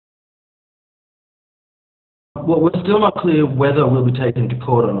Well, we're still not clear whether we'll be taken to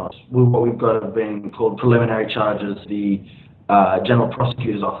court or not. What we've got have been called preliminary charges. The General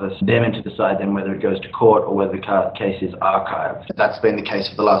Prosecutor's Office, they're meant to decide then whether it goes to court or whether the case is archived. That's been the case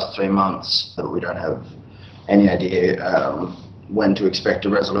for the last 3 months, but we don't have any idea when to expect a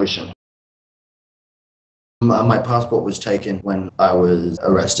resolution. My passport was taken when I was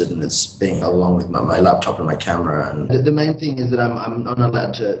arrested, and it's being along with my laptop and my camera. And the main thing is that I'm not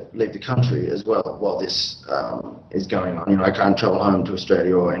allowed to leave the country as well while this is going on. You know, I can't travel home to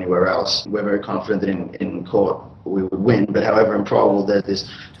Australia or anywhere else. We're very confident that in court we would win, but however improbable, there's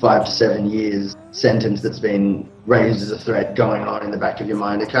this 5 to 7 years sentence that's been raised as a threat going on in the back of your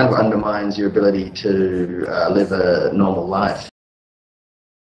mind. It kind of undermines your ability to live a normal life.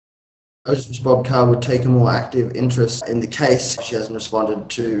 I just wish Bob Carr would take a more active interest in the case. She hasn't responded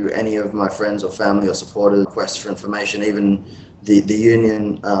to any of my friends or family or supporters' requests for information. Even the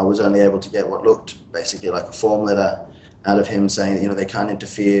union was only able to get what looked basically like a form letter out of him saying that, you know, they can't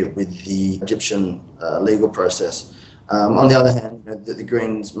interfere with the Egyptian legal process. On the other hand, the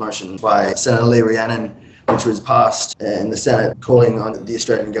Greens motion by Senator Lee Rhiannon, which was passed in the Senate, calling on the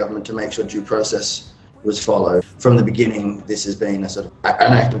Australian government to make sure due process was followed. From the beginning, this has been a sort of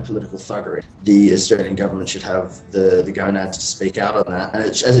an act of political thuggery. The Australian government should have the gonads to speak out on that, and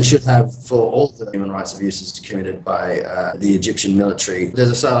as it should have for all the human rights abuses committed by the Egyptian military. There's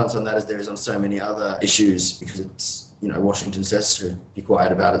a silence on that, as there is on so many other issues, because it's, you know, Washington says to be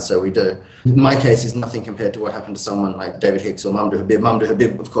quiet about it, so we do. My case is nothing compared to what happened to someone like David Hicks or Mamdouh Habib. Mamdouh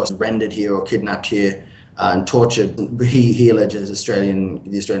Habib, of course, rendered here or kidnapped here and tortured. He alleges the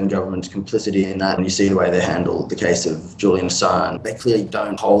Australian government's complicity in that, and you see the way they handle the case of Julian Assange. They clearly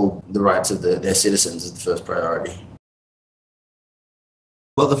don't hold the rights of their citizens as the first priority.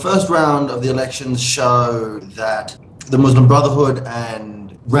 Well, the first round of the elections show that the Muslim Brotherhood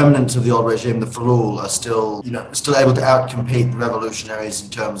and remnants of the old regime, the Fulul, are still able to outcompete the revolutionaries in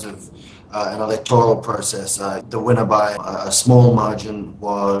terms of an electoral process. The winner by a small margin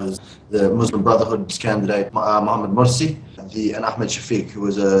was the Muslim Brotherhood's candidate, Mohammed Morsi, and Ahmed Shafiq, who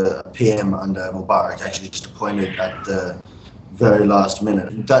was a PM under Mubarak, actually just appointed at the very last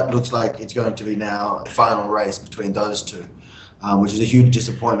minute. That looks like it's going to be now a final race between those two, which is a huge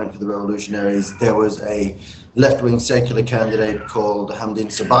disappointment for the revolutionaries. There was a left-wing secular candidate called Hamdin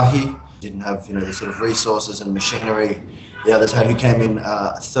Sabahi, didn't have the sort of resources and machinery the others had, who came in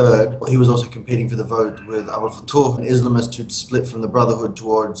third. He was also competing for the vote with Abdel Fattah, an Islamist who'd split from the Brotherhood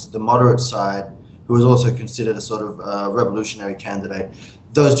towards the moderate side, who was also considered a sort of revolutionary candidate.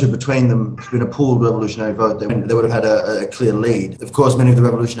 Those two, between them, it's been a pooled revolutionary vote. They would have had a clear lead. Of course, many of the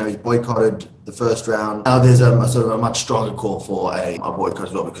revolutionaries boycotted the first round. Now there's a sort of a much stronger call for a boycott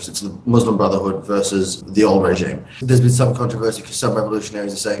as well, because it's the Muslim Brotherhood versus the old regime. There's been some controversy because some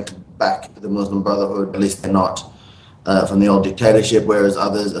revolutionaries are saying to back the Muslim Brotherhood, at least they're not from the old dictatorship, whereas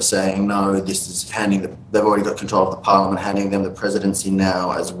others are saying no, this is they've already got control of the parliament, handing them the presidency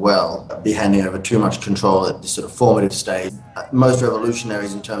now as well, be handing over too much control at this sort of formative stage. Most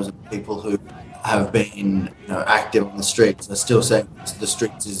revolutionaries, in terms of people who have been active on the streets, are still saying the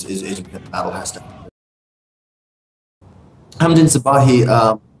streets is where the battle has to happen. Hamdin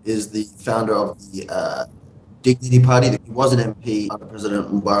Sabahi is the founder of the Dignity Party. He was an MP under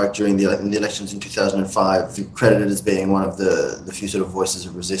President Mubarak during the elections in 2005, credited as being one of the few sort of voices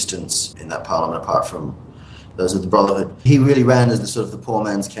of resistance in that parliament, apart from those of the Brotherhood. He really ran as the poor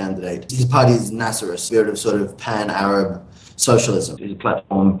man's candidate. His party is Nasserist, spirit of sort of pan-Arab socialism. His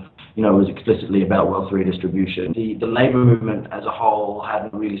platform, was explicitly about wealth redistribution. The labour movement as a whole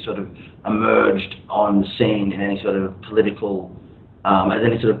hadn't really sort of emerged on the scene in any sort of political, as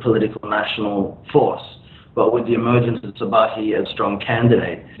any sort of political national force. But with the emergence of Sabahi as a strong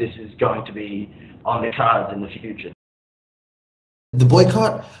candidate, this is going to be on the cards in the future. The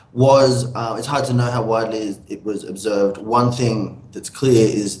boycott was, it's hard to know how widely it was observed. One thing that's clear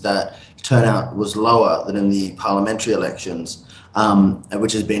is that turnout was lower than in the parliamentary elections,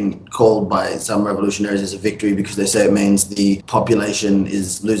 which has been called by some revolutionaries as a victory, because they say it means the population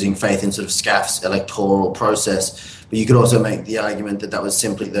is losing faith in sort of SCAF's electoral process. But you could also make the argument that that was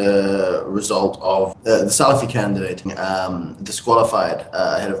simply the result of the Salafi candidate disqualified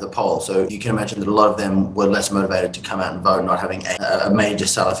ahead of the poll. So you can imagine that a lot of them were less motivated to come out and vote, not having a major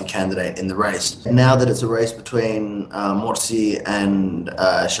Salafi candidate in the race. Now that it's a race between Morsi and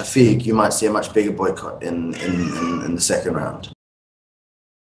Shafiq, you might see a much bigger boycott in the second round.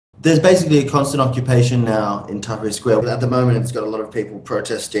 There's basically a constant occupation now in Tahrir Square. At the moment, it's got a lot of people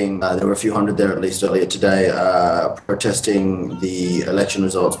protesting. There were a few hundred there, at least earlier today, protesting the election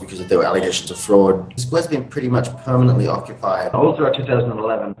results because there were allegations of fraud. The square's been pretty much permanently occupied. All throughout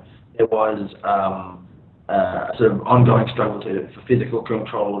 2011, there was sort of ongoing struggle for physical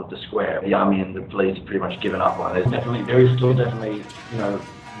control of the square. The army and the police have pretty much given up on it. There is still definitely,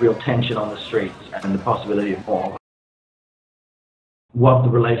 real tension on the streets and the possibility of more. What the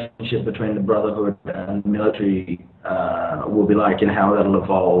relationship between the Brotherhood and the military will be like and how that'll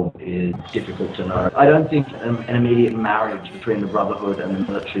evolve is difficult to know. I don't think an immediate marriage between the Brotherhood and the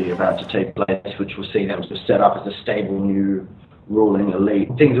military about to take place, which will see them set up as a stable new ruling elite.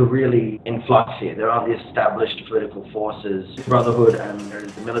 Things are really in flux here. There are the established political forces, Brotherhood and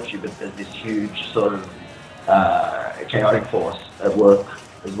there's the military, but there's this huge sort of chaotic force at work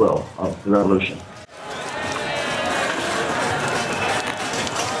as well of the revolution.